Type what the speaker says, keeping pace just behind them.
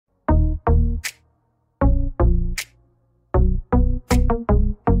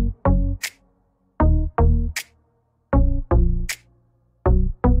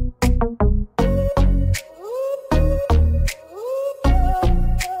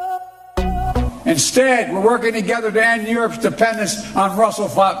Instead, we're working together to end Europe's dependence on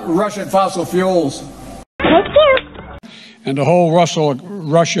Russian fossil fuels. And to hold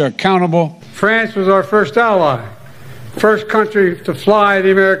Russia accountable. France was our first ally, first country to fly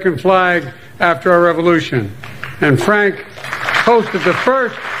the American flag after our revolution. And Frank hosted the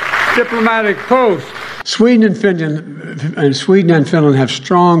first diplomatic post. Sweden and Finland have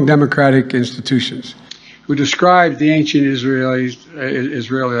strong democratic institutions who described the ancient Israelis.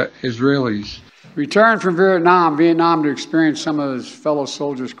 Returned from Vietnam to experience some of his fellow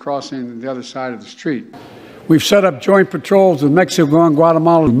soldiers crossing the other side of the street. We've set up joint patrols with Mexico and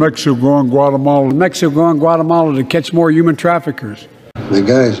Guatemala to catch more human traffickers. The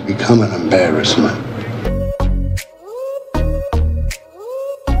guy's become an embarrassment.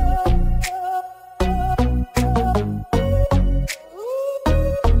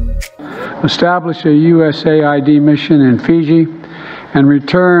 Establish a USAID mission in Fiji and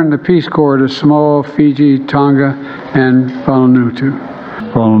return the Peace Corps to Samoa, Fiji, Tonga, and Vanuatu.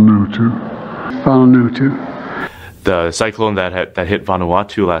 The cyclone that hit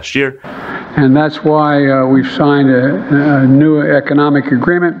Vanuatu last year. And that's why we've signed a new economic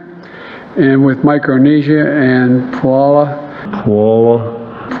agreement with Micronesia and Palau.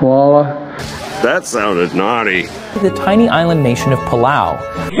 That sounded naughty. The tiny island nation of Palau.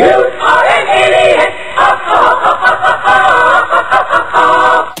 You are an idiot!